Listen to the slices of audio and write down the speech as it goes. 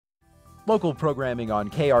Local programming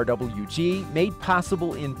on KRWG made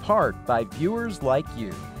possible in part by viewers like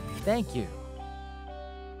you. Thank you.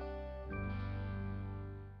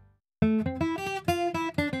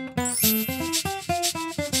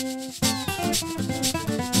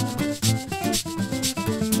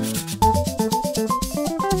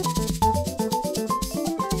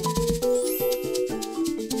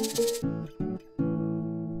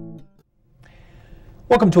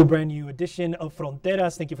 Welcome to a brand new edition of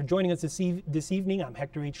Fronteras. Thank you for joining us this evening. I'm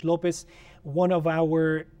Hector H. Lopez. One of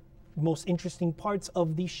our most interesting parts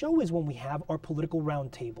of the show is when we have our political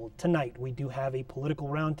roundtable. Tonight, we do have a political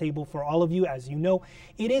roundtable for all of you. As you know,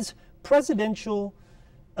 it is presidential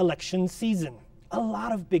election season. A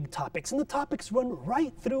lot of big topics, and the topics run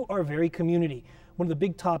right through our very community. One of the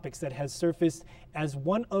big topics that has surfaced as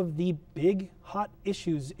one of the big hot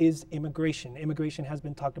issues is immigration. Immigration has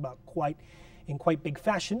been talked about in quite big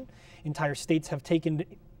fashion. Entire states have taken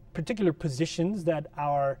particular positions that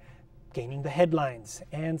are gaining the headlines.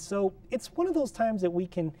 And so it's one of those times that we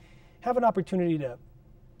can have an opportunity to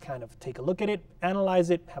kind of take a look at it,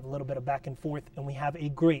 analyze it, have a little bit of back and forth, and we have a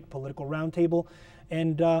great political roundtable.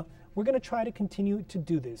 And we're going to try to continue to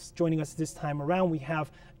do this. Joining us this time around, we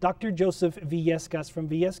have Dr. Joseph Villescas from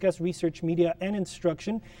Villescas Research, Media, and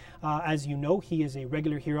Instruction. As you know, he is a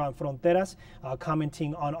regular here on Fronteras,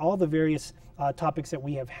 commenting on all the various topics that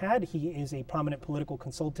we have had. He is a prominent political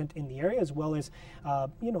consultant in the area, as well as,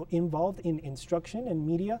 involved in instruction and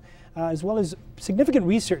media, as well as significant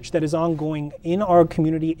research that is ongoing in our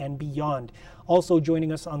community and beyond. Also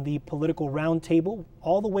joining us on the political roundtable,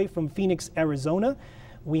 all the way from Phoenix, Arizona,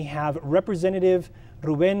 we have Representative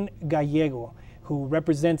Ruben Gallego, who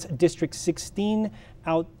represents District 16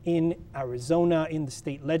 out in Arizona in the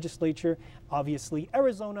state legislature. Obviously,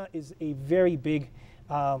 Arizona is a very big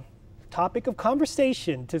topic of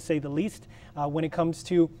conversation, to say the least, when it comes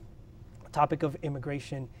to the topic of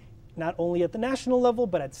immigration, not only at the national level,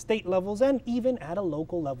 but at state levels and even at a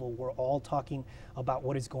local level. We're all talking about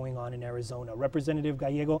what is going on in Arizona. Representative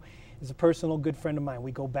Gallego is a personal good friend of mine.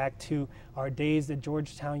 We go back to our days at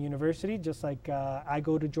Georgetown University, just like I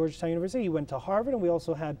go to Georgetown University. He went to Harvard, and we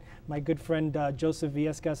also had my good friend Joseph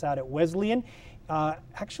Villescas out at Wesleyan.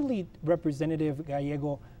 Actually, Representative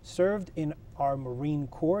Gallego served in our Marine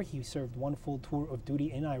Corps. He served one full tour of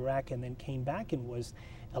duty in Iraq and then came back and was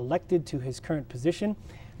elected to his current position.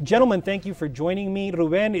 Gentlemen, thank you for joining me.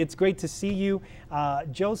 Ruben, it's great to see you.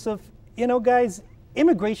 Joseph, you know, guys,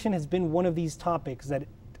 immigration has been one of these topics that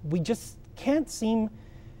we just can't seem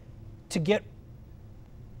to get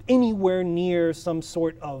anywhere near some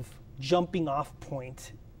sort of jumping off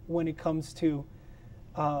point when it comes to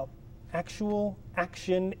actual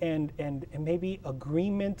action and maybe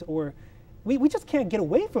agreement, or we just can't get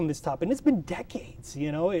away from this topic. And it's been decades,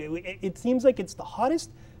 you know. It seems like it's the hottest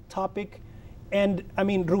topic. And I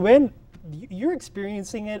mean, Ruben, you're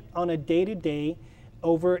experiencing it on a day-to-day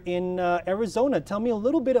over in Arizona. Tell me a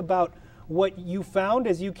little bit about what you found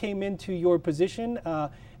as you came into your position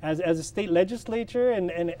as a state legislature.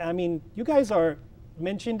 And I mean, you guys are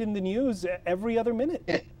mentioned in the news every other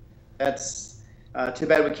minute. That's too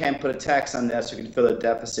bad we can't put a tax on that so we can fill a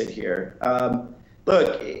deficit here.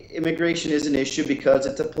 Look, immigration is an issue because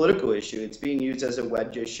it's a political issue. It's being used as a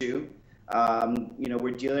wedge issue.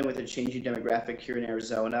 We're dealing with a changing demographic here in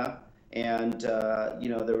Arizona, and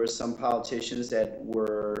there were some politicians that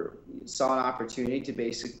saw an opportunity to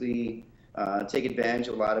basically take advantage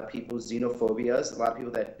of a lot of people's xenophobias, a lot of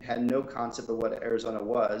people that had no concept of what Arizona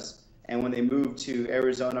was, and when they moved to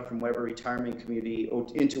Arizona from whatever retirement community or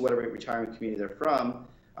into whatever retirement community they're from,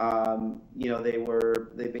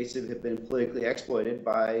 they basically have been politically exploited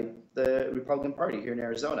by the Republican Party here in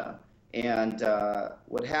Arizona. And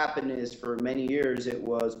what happened is, for many years, it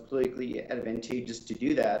was politically advantageous to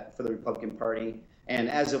do that for the Republican Party. And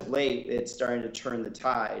as of late, it's starting to turn the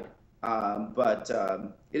tide. But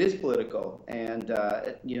it is political. And,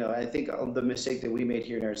 I think the mistake that we made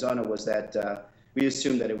here in Arizona was that we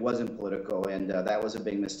assumed that it wasn't political. And that was a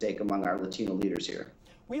big mistake among our Latino leaders here.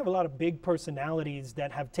 We have a lot of big personalities that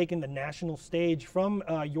have taken the national stage from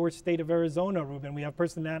your state of Arizona, Ruben. We have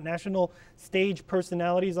national stage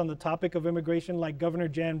personalities on the topic of immigration, like Governor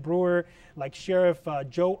Jan Brewer, like Sheriff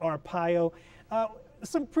Joe Arpaio.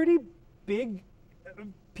 Some pretty big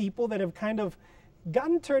people that have kind of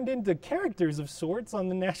gotten turned into characters of sorts on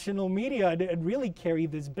the national media and really carry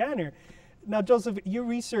this banner. Now, Joseph, you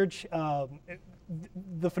research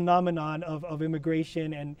the phenomenon of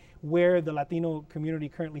immigration and where the Latino community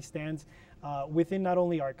currently stands within not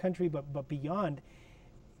only our country but beyond.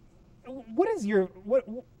 What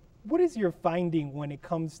what is your finding when it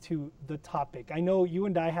comes to the topic? I know you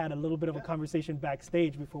and I had a little bit of a conversation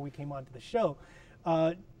backstage before we came onto the show.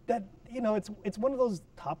 That it's one of those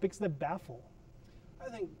topics that baffle. I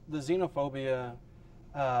think the xenophobia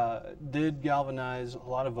did galvanize a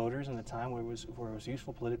lot of voters in a time where it was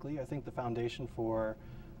useful politically. I think the foundation for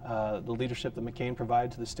the leadership that McCain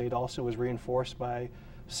provided to the state also was reinforced by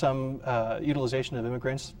some utilization of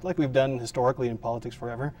immigrants, like we've done historically in politics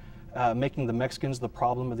forever, making the Mexicans the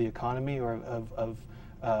problem of the economy or of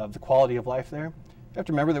the quality of life there. You have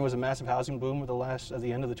to remember there was a massive housing boom at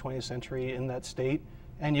the end of the 20th century in that state,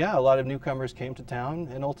 and yeah, a lot of newcomers came to town,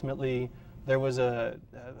 and ultimately there was a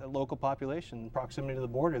local population, proximity to the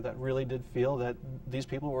border, that really did feel that these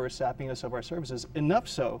people were sapping us of our services, enough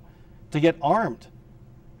so to get armed,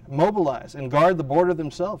 mobilize, and guard the border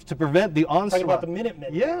themselves to prevent the onslaught. Talking about the Minutemen.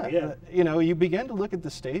 Yeah. You begin to look at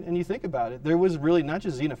the state and you think about it. There was really not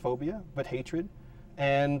just xenophobia, but hatred.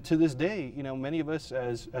 And to this day, many of us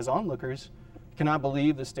as onlookers cannot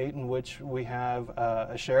believe the state in which we have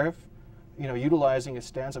a sheriff, utilizing a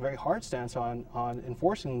very hard stance on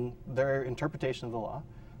enforcing their interpretation of the law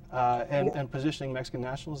and positioning Mexican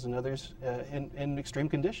nationals and others in extreme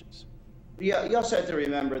conditions. Yeah, you also have to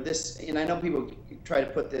remember this, and I know people try to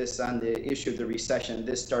put this on the issue of the recession.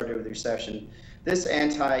 This started with the recession. This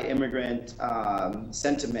anti-immigrant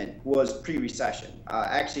sentiment was pre-recession.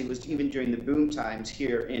 Actually, it was even during the boom times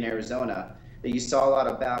here in Arizona that you saw a lot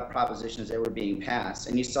of ballot propositions that were being passed,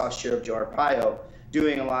 and you saw Sheriff Joe Arpaio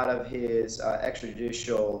doing a lot of his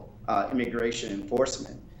extrajudicial immigration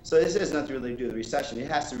enforcement. So this has nothing really to do with the recession. It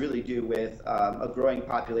has to really do with a growing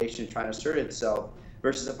population trying to assert itself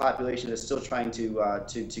versus a population that's still trying to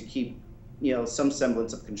keep some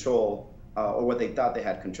semblance of control or what they thought they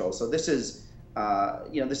had control. So this is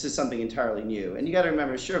this is something entirely new. And you got to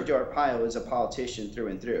remember, Sheriff Joe Arpaio is a politician through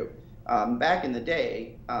and through. Back in the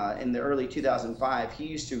day, in the early 2005, he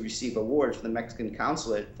used to receive awards from the Mexican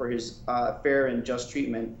consulate for his fair and just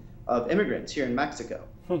treatment of immigrants here in Mexico.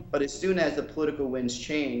 But as soon as the political winds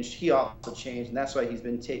changed, he also changed, and that's why he's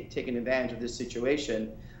been taking advantage of this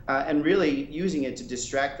situation and really using it to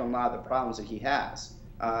distract from a lot of the problems that he has.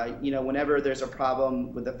 Whenever there's a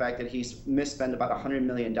problem with the fact that he's misspent about $100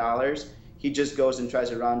 million, he just goes and tries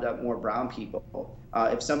to round up more brown people.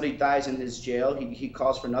 If somebody dies in his jail, he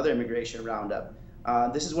calls for another immigration roundup.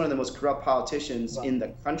 This is one of the most corrupt politicians in the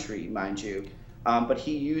country, mind you. But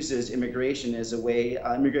he uses immigration as a way,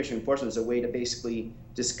 immigration enforcement as a way to basically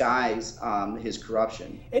disguise his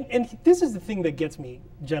corruption. And this is the thing that gets me,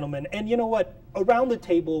 gentlemen. And you know what? Around the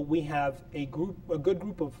table, we have a good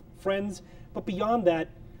group of friends. But beyond that,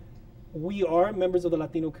 we are members of the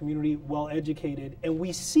Latino community, well educated, and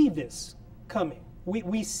we see this coming.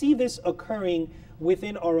 We see this occurring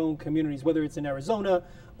within our own communities, whether it's in Arizona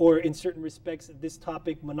or in certain respects, this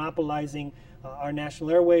topic monopolizing our national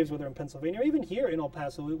airwaves, whether in Pennsylvania or even here in El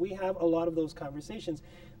Paso. We have a lot of those conversations.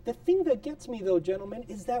 The thing that gets me, though, gentlemen,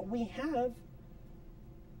 is that we have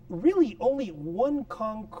really only one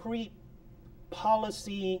concrete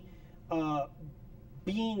policy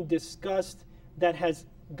being discussed that has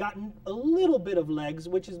gotten a little bit of legs,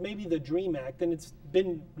 which is maybe the DREAM Act, and it's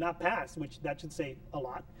been not passed, which that should say a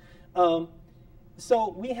lot.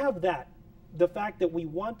 So we have that. The fact that we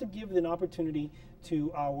want to give an opportunity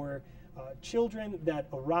to our children that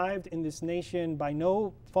arrived in this nation by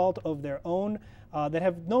no fault of their own, that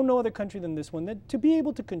have known no other country than this one, that to be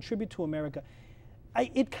able to contribute to America.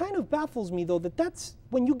 It kind of baffles me, though, that's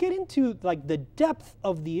when you get into like the depth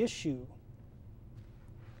of the issue,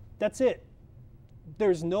 that's it.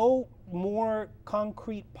 There's no more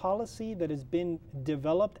concrete policy that has been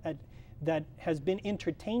developed that has been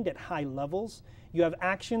entertained at high levels. You have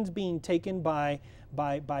actions being taken by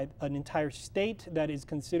an entire state that is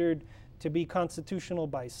considered to be constitutional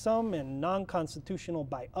by some and non-constitutional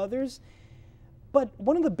by others. But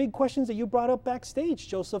one of the big questions that you brought up backstage,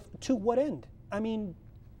 Joseph, to what end? I mean,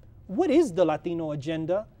 what is the Latino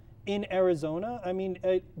agenda in Arizona? I mean,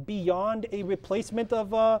 beyond a replacement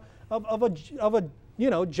of a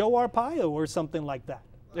Joe Arpaio or something like that.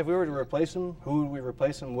 If we were to replace him, who would we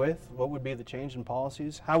replace him with? What would be the change in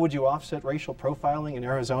policies? How would you offset racial profiling in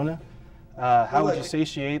Arizona? How would you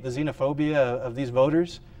satiate the xenophobia of these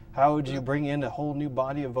voters? How would you bring in a whole new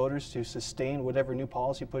body of voters to sustain whatever new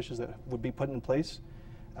policy pushes that would be put in place?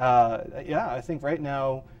 I think right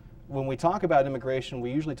now, when we talk about immigration,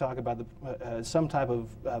 we usually talk about some type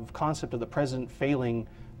of concept of the president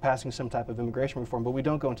passing some type of immigration reform, but we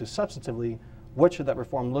don't go into substantively what should that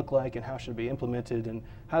reform look like and how should it be implemented and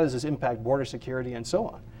how does this impact border security and so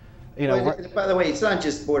on. By the way, it's not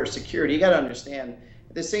just border security. You got to understand,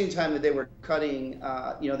 at the same time that they were cutting,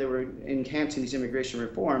 they were enhancing these immigration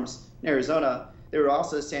reforms in Arizona, they were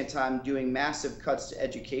also at the same time doing massive cuts to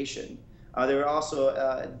education. They were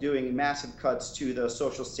also doing massive cuts to the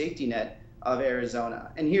social safety net of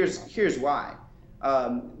Arizona. And here's why.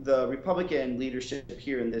 The Republican leadership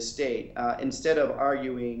here in this state, instead of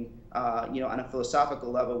arguing, on a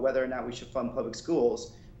philosophical level whether or not we should fund public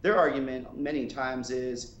schools, their argument many times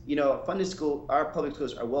is, our public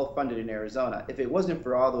schools are well funded in Arizona. If it wasn't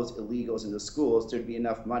for all those illegals in the schools, there'd be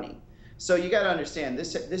enough money. So you got to understand,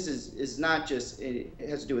 this is not just, it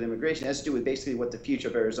has to do with immigration, it has to do with basically what the future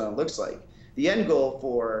of Arizona looks like. The end goal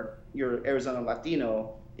for your Arizona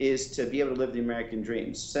Latino is to be able to live the American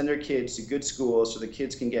dream. Send their kids to good schools so the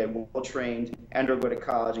kids can get well-trained and or go to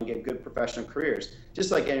college and get good professional careers,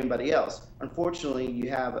 just like anybody else. Unfortunately, you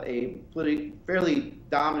have a fairly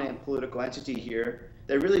dominant political entity here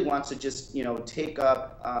that really wants to just, take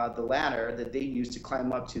up the ladder that they use to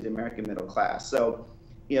climb up to the American middle class. So,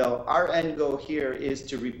 our end goal here is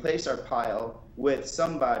to replace our pile with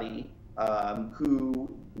somebody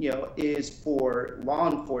who, is for law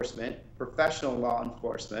enforcement, professional law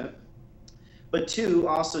enforcement, but two,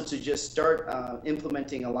 also to just start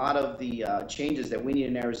implementing a lot of the changes that we need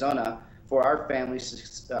in Arizona for our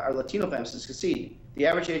families, our Latino families to succeed. The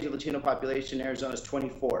average age of Latino population in Arizona is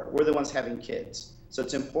 24. We're the ones having kids. So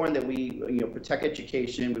it's important that we protect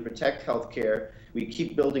education, we protect healthcare, we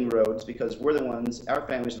keep building roads because we're the ones, our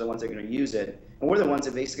families are the ones that are going to use it. And we're the ones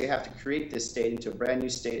that basically have to create this state into a brand new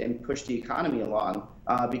state and push the economy along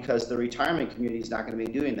because the retirement community is not going to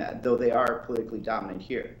be doing that, though they are politically dominant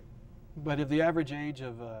here. But if the average age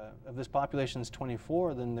of this population is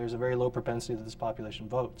 24, then there's a very low propensity that this population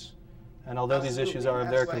votes. And although Absolutely. These issues are of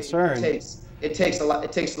their why concern, it takes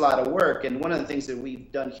a lot of work. And one of the things that we've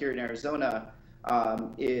done here in Arizona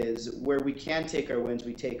is where we can take our wins,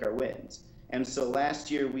 we take our wins. And so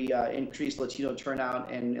last year we increased Latino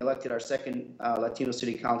turnout and elected our second Latino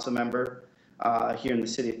city council member here in the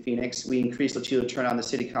city of Phoenix. We increased Latino turnout in the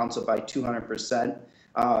city council by 200%.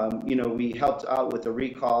 We helped out with the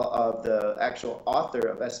recall of the actual author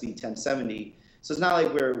of SB 1070. So it's not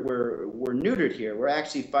like we're neutered here. We're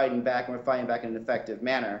actually fighting back, and we're fighting back in an effective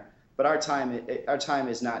manner. But our time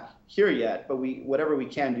is not here yet. But whatever we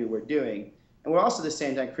can do, we're doing. And we're also at the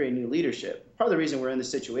same time creating new leadership. Part of the reason we're in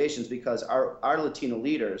this situation is because our Latino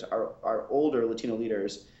leaders, our older Latino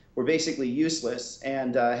leaders, were basically useless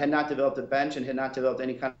and had not developed a bench and had not developed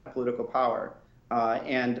any kind of political power.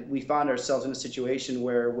 And we found ourselves in a situation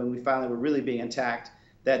where when we finally were really being attacked,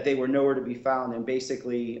 that they were nowhere to be found and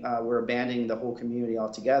basically were abandoning the whole community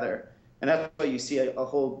altogether. And that's why you see a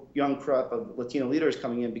whole young crop of Latino leaders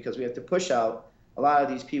coming in, because we have to push out a lot of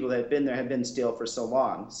these people that have been still for so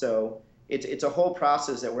long. So it's a whole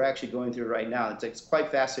process that we're actually going through right now. It's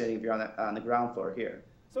quite fascinating if you're on the ground floor here.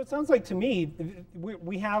 So it sounds like to me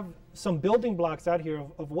we have some building blocks out here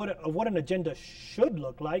of what an agenda should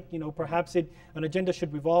look like. Perhaps an agenda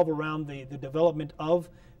should revolve around the development of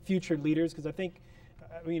future leaders, because I think,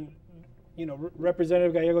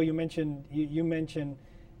 Representative Gallego, you mentioned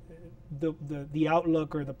the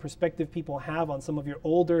outlook or the perspective people have on some of your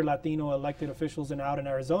older Latino elected officials out in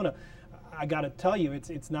Arizona. I got to tell you,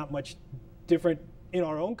 it's not much different in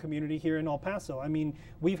our own community here in El Paso. I mean,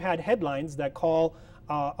 we've had headlines that call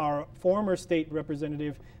our former state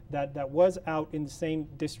representative that was out in the same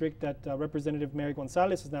district that Representative Mary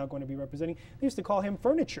Gonzalez is now going to be representing. They used to call him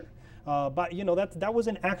furniture, but that was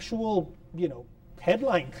an actual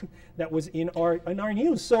headline that was in our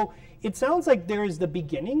news. So it sounds like there is the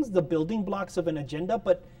beginnings, the building blocks of an agenda.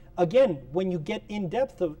 But again, when you get in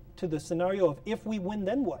depth to the scenario of if we win,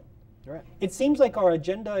 then what? Right. It seems like our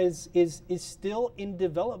agenda is still in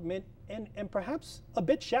development and perhaps a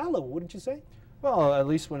bit shallow, wouldn't you say? Well, at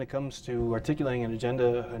least when it comes to articulating an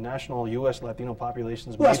agenda, a national U.S. Latino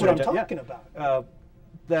population's well, that's what I'm agenda, talking about.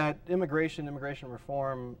 That immigration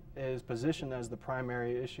reform is positioned as the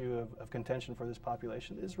primary issue of contention for this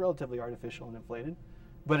population is relatively artificial and inflated.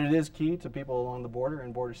 But it is key to people along the border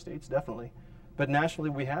and border states, definitely. But nationally,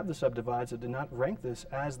 we have the subdivides that did not rank this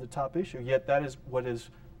as the top issue, yet that is what is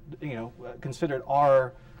considered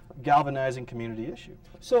our galvanizing community issue.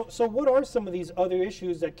 So what are some of these other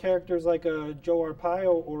issues that characters like Joe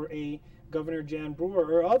Arpaio or a Governor Jan Brewer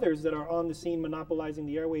or others that are on the scene monopolizing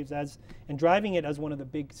the airwaves and driving it as one of the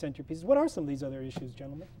big centerpieces? What are some of these other issues,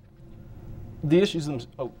 gentlemen? The issues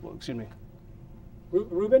excuse me.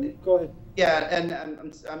 Ruben, go ahead. Yeah, and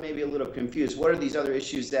I'm maybe a little confused. What are these other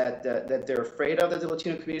issues that they're afraid of that the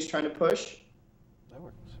Latino community is trying to push? That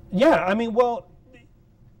works. Yeah, I mean, well,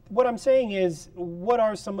 what I'm saying is, what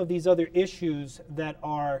are some of these other issues that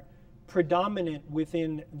are predominant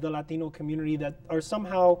within the Latino community that are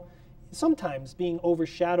sometimes being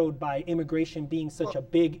overshadowed by immigration being such a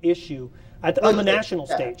big issue on the national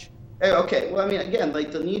stage? Okay, well, I mean, again,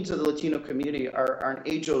 like the needs of the Latino community are an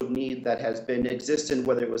age-old need that has been existent,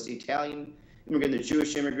 whether it was the Italian immigrant, the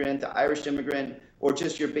Jewish immigrant, the Irish immigrant, or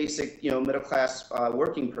just your basic, middle-class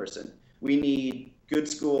working person. We need good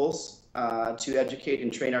schools to educate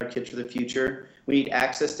and train our kids for the future. We need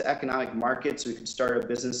access to economic markets so we can start our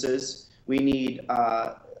businesses. We need,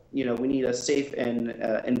 we need a safe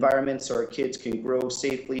environment so our kids can grow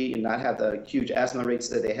safely and not have the huge asthma rates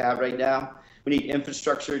that they have right now. We need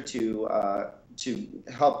infrastructure to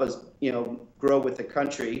help us, grow with the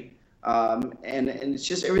country, and it's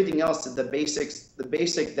just everything else. The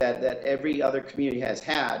basic that every other community has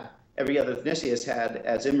had, every other ethnicity has had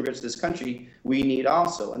as immigrants to this country, we need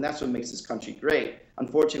also, and that's what makes this country great.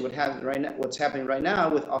 Unfortunately, what's happening right now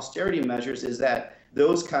with austerity measures is that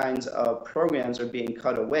those kinds of programs are being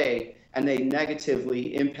cut away, and they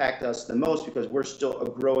negatively impact us the most because we're still a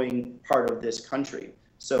growing part of this country.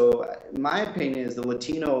 So my opinion is the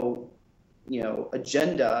Latino,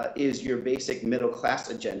 agenda is your basic middle class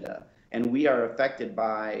agenda, and we are affected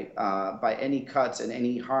by any cuts and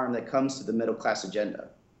any harm that comes to the middle class agenda.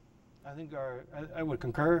 I think I would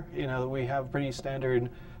concur. That we have pretty standard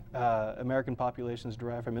American populations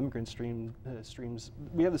derived from immigrant streams.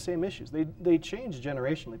 We have the same issues. They change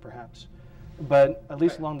generationally, perhaps, but at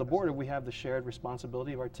least along the border, we have the shared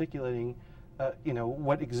responsibility of articulating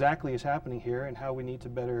what exactly is happening here and how we need to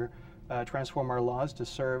better transform our laws to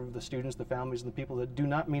serve the students, the families, and the people that do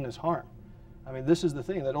not mean us harm. I mean, this is the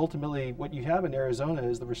thing, that ultimately what you have in Arizona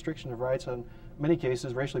is the restriction of rights on, many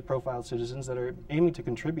cases, racially profiled citizens that are aiming to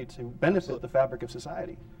contribute to benefit the fabric of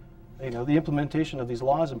society. The implementation of these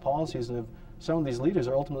laws and policies and of some of these leaders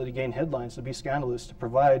are ultimately to gain headlines, to be scandalous, to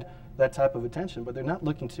provide that type of attention, but they're not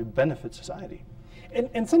looking to benefit society.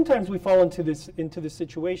 And sometimes we fall into this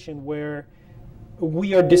situation where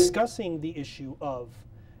we are discussing the issue of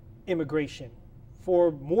immigration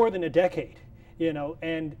for more than a decade,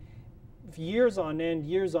 and years on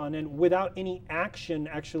end without any action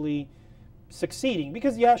actually succeeding.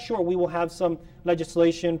 Because we will have some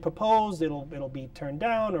legislation proposed, it'll be turned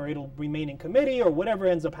down, or it'll remain in committee, or whatever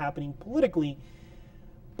ends up happening politically.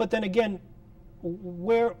 But then again,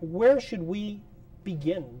 where should we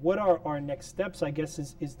begin? What are our next steps, I guess,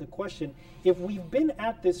 is the question. If we've been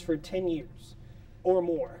at this for 10 years or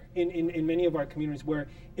more in many of our communities where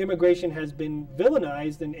immigration has been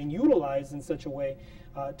villainized and utilized in such a way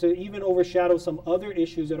to even overshadow some other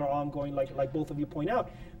issues that are ongoing, like both of you point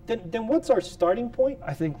out, then what's our starting point?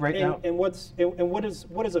 I think now, and what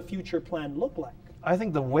does a future plan look like? I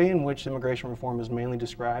think the way in which immigration reform is mainly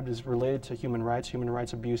described is related to human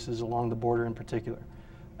rights abuses along the border in particular.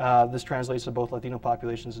 This translates to both Latino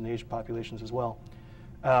populations and Asian populations as well.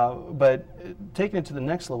 But taking it to the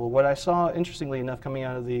next level, what I saw, interestingly enough, coming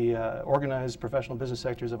out of the organized professional business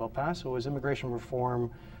sectors of El Paso was immigration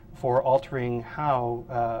reform for altering how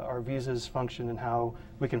our visas function and how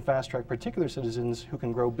we can fast-track particular citizens who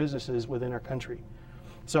can grow businesses within our country.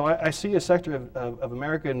 So I see a sector of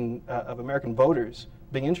American voters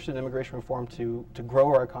being interested in immigration reform to grow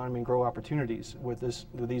our economy and grow opportunities with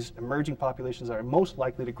these emerging populations that are most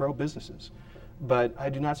likely to grow businesses. But I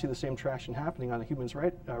do not see the same traction happening on the human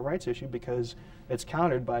rights issue because it's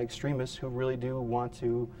countered by extremists who really do want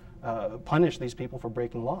to punish these people for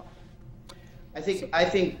breaking law. I think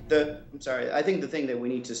the thing that we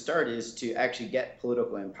need to start is to actually get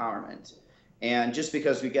political empowerment. And just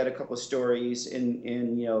because we get a couple of stories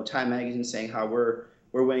in Time magazine saying how we're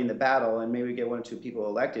winning the battle and maybe we get one or two people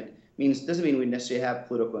elected doesn't mean we necessarily have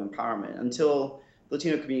political empowerment. Until the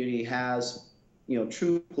Latino community has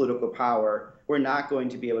true political power, we're not going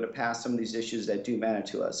to be able to pass some of these issues that do matter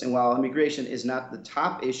to us. And while immigration is not the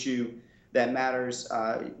top issue that matters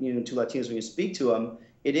to Latinos when you speak to them,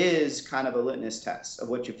 it is kind of a litmus test of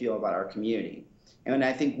what you feel about our community. And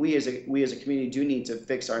I think we as a community do need to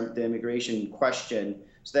fix the immigration question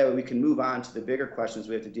so that way we can move on to the bigger questions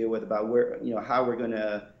we have to deal with about how we're going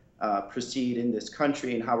to proceed in this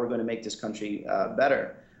country and how we're going to make this country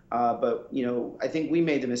better. But I think we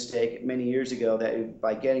made the mistake many years ago that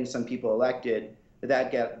by getting some people elected,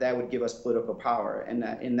 that would give us political power, and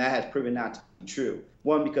that has proven not to be true.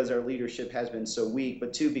 One, because our leadership has been so weak,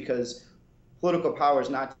 but two, because political power is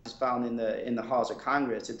not just found in the halls of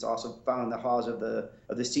Congress; it's also found in the halls of the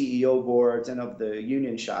CEO boards and of the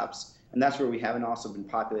union shops, and that's where we haven't also been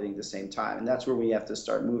populating at the same time, and that's where we have to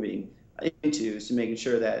start moving into, so making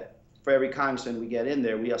sure that for every congressman we get in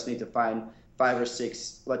there, we also need to find 5 or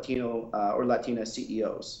 6 Latino or Latina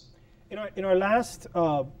CEOs. In our last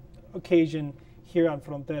occasion here on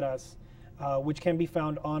Fronteras, which can be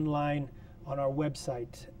found online on our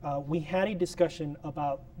website. We had a discussion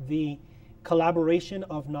about the collaboration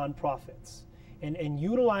of nonprofits and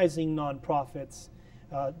utilizing nonprofits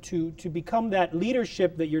to become that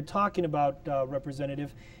leadership that you're talking about,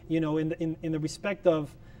 Representative, in the respect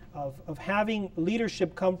of having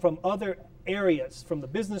leadership come from other areas, from the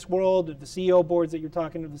business world, the CEO boards that you're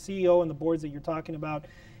talking to, the CEO and the boards that you're talking about,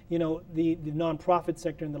 the nonprofit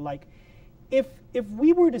sector and the like. If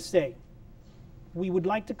we were to say, we would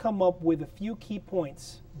like to come up with a few key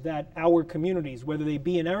points that our communities, whether they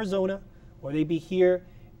be in Arizona or they be here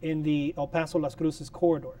in the El Paso Las Cruces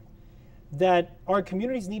corridor, that our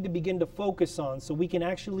communities need to begin to focus on so we can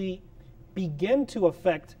actually begin to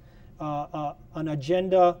affect an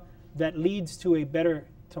agenda that leads to a better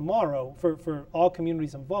tomorrow for all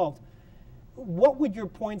communities involved, what would your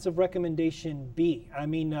points of recommendation be? I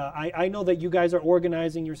mean, I know that you guys are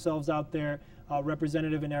organizing yourselves out there,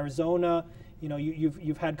 Representative, in Arizona.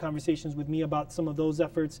 You've had conversations with me about some of those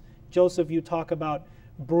efforts. Joseph, you talk about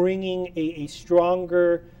bringing a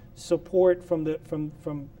stronger support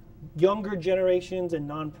from younger generations and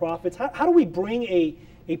nonprofits. How do we bring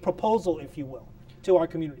a proposal, if you will, to our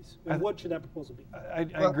communities? And what should that proposal be? I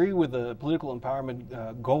agree with the political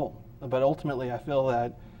empowerment goal, but ultimately I feel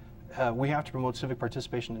that we have to promote civic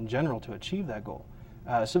participation in general to achieve that goal.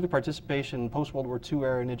 Civic participation post-World War II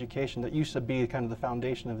era in education, that used to be kind of the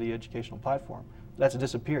foundation of the educational platform, that's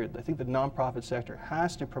disappeared. I think the nonprofit sector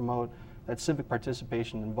has to promote that civic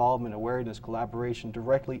participation, involvement, awareness, collaboration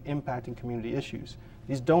directly impacting community issues.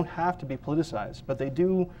 These don't have to be politicized, but they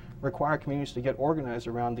do require communities to get organized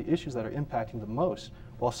around the issues that are impacting them most,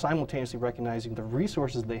 while simultaneously recognizing the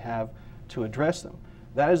resources they have to address them.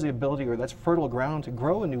 That is the ability, or that's fertile ground to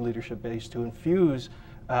grow a new leadership base, to infuse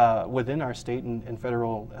within our state and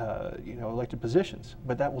federal elected positions.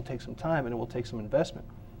 But that will take some time and it will take some investment.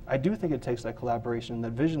 I do think it takes that collaboration and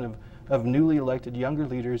that vision of newly elected younger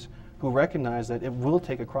leaders who recognize that it will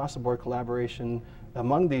take across-the-board collaboration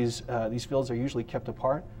among these fields are usually kept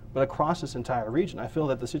apart, but across this entire region. I feel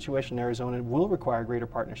that the situation in Arizona will require greater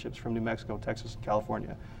partnerships from New Mexico, Texas, and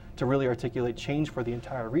California to really articulate change for the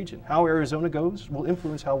entire region. How Arizona goes will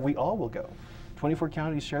influence how we all will go. 24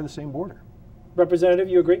 counties share the same border. Representative,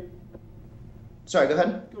 you agree? Sorry, go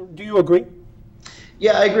ahead. Do you agree?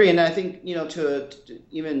 Yeah, I agree, and I think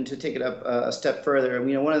to take it up a step further,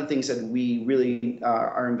 one of the things that we really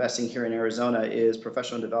are investing here in Arizona is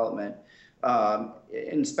professional development,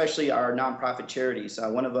 and especially our nonprofit charities.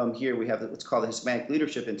 One of them here, we have what's called the Hispanic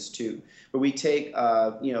Leadership Institute, where we take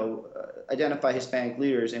identify Hispanic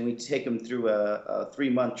leaders and we take them through a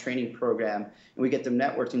 3-month training program, and we get them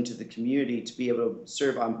networked into the community to be able to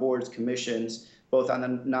serve on boards, commissions, both on the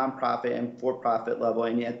nonprofit and for-profit level,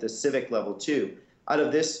 and at the civic level too. Out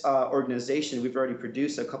of this organization, we've already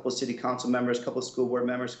produced a couple of city council members, a couple of school board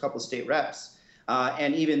members, a couple of state reps.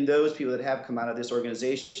 And even those people that have come out of this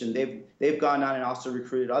organization, they've gone on and also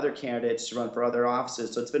recruited other candidates to run for other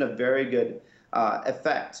offices. So it's been a very good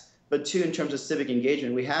effect. But too, in terms of civic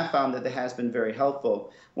engagement, we have found that has been very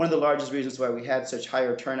helpful. One of the largest reasons why we had such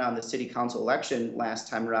higher turnout in the city council election last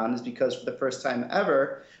time around is because for the first time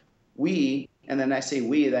ever, we, and then I say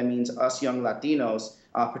we, that means us young Latinos,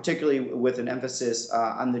 particularly with an emphasis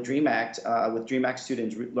on the DREAM Act, with DREAM Act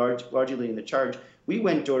students largely leading the charge, we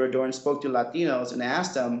went door to door and spoke to Latinos and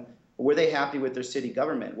asked them, were they happy with their city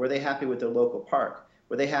government? Were they happy with their local park?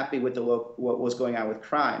 Were they happy with what was going on with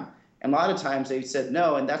crime? And a lot of times they said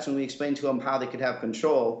no, and that's when we explained to them how they could have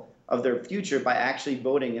control of their future by actually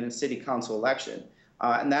voting in a city council election.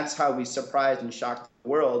 And that's how we surprised and shocked the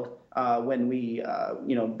world when we,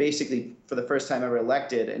 basically for the first time ever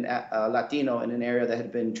elected a Latino in an area that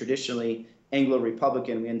had been traditionally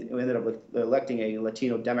Anglo-Republican. We ended up electing a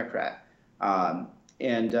Latino Democrat,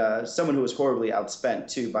 and someone who was horribly outspent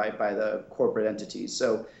too by the corporate entities.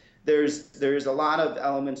 So there's a lot of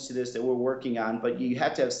elements to this that we're working on, but you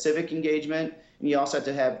have to have civic engagement, and you also have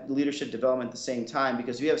to have leadership development at the same time,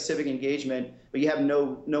 because if you have civic engagement, but you have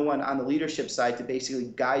no one on the leadership side to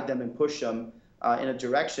basically guide them and push them in a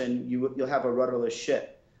direction, you'll have a rudderless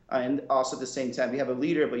ship. And also at the same time, if you have a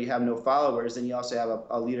leader but you have no followers, then you also have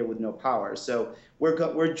a leader with no power. So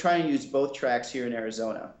we're trying to use both tracks here in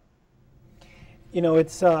Arizona.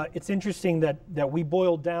 It's interesting that we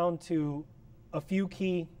boiled down to a few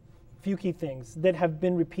key things that have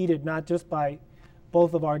been repeated not just by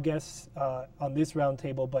both of our guests on this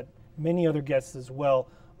roundtable, but many other guests as well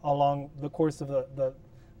along the course of the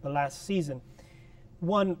last season.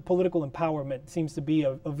 One, political empowerment seems to be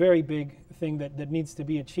a very big thing that needs to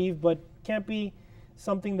be achieved, but can't be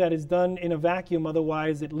something that is done in a vacuum.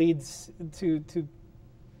 Otherwise, it leads to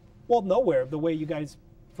nowhere, the way you guys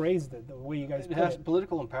phrased it, the way you guys put it.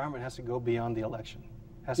 Political empowerment has to go beyond the election,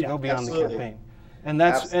 has to Yeah, go beyond absolutely. the campaign. And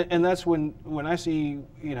that's when I see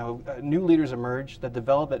new leaders emerge that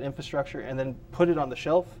develop that infrastructure and then put it on the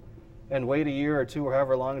shelf and wait a year or two or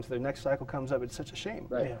however long until their next cycle comes up. It's such a shame.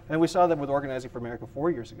 Right. Yeah. And we saw that with Organizing for America 4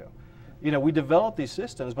 years ago. We developed these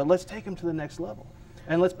systems, but let's take them to the next level.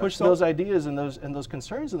 And let's push those ideas and those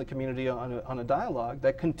concerns in the community on a dialogue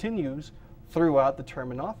that continues throughout the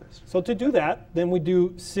term in office. So to do that, then we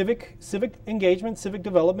do civic engagement, civic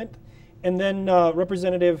development, and then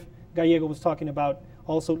Representative Gallego was talking about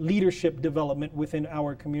also leadership development within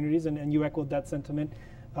our communities, and you echoed that sentiment,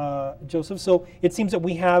 Joseph. So it seems that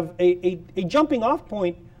we have a jumping off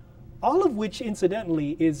point, all of which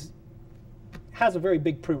incidentally has a very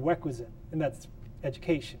big prerequisite, and that's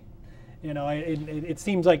education. It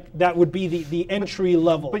seems like that would be the entry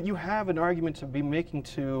level. But you have an argument to be making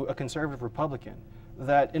to a conservative Republican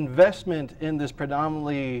that investment in this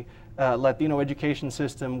predominantly Latino education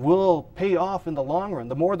system will pay off in the long run.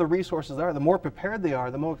 The more the resources are, the more prepared they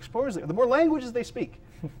are, the more exposed they are, the more languages they speak,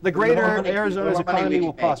 the greater Arizona's economy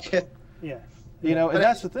will prosper. Yeah. And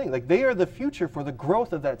that's the thing. Like, they are the future for the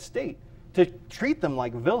growth of that state. To treat them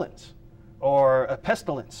like villains or a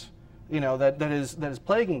pestilence, that is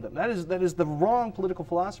plaguing them. That is the wrong political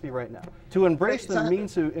philosophy right now. To embrace them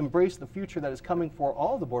means to embrace the future that is coming for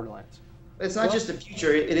all the borderlands. It's not just the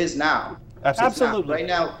future, it is now. Absolutely. Right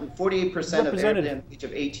now, 48% of everyone age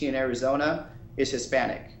of 18 in Arizona is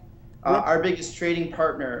Hispanic. Our biggest trading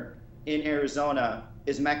partner in Arizona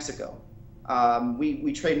is Mexico.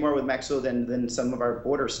 We trade more with Mexico than some of our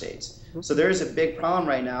border states. So there is a big problem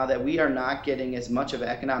right now that we are not getting as much of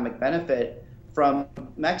economic benefit from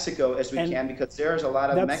Mexico as we can, because there's a lot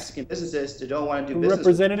of Mexican businesses that don't want to do business.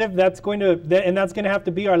 Representative, that's going to have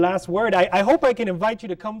to be our last word. I hope I can invite you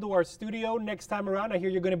to come to our studio next time around. I hear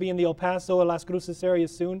you're going to be in the El Paso, Las Cruces area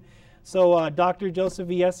soon. So Dr. Joseph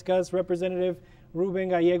Villescas, Representative Ruben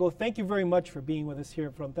Gallego, thank you very much for being with us here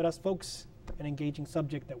at Fronteras. Folks, an engaging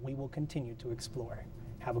subject that we will continue to explore.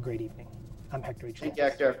 Have a great evening. I'm Hector H. Thank you,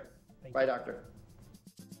 Hector. Bye, Doctor.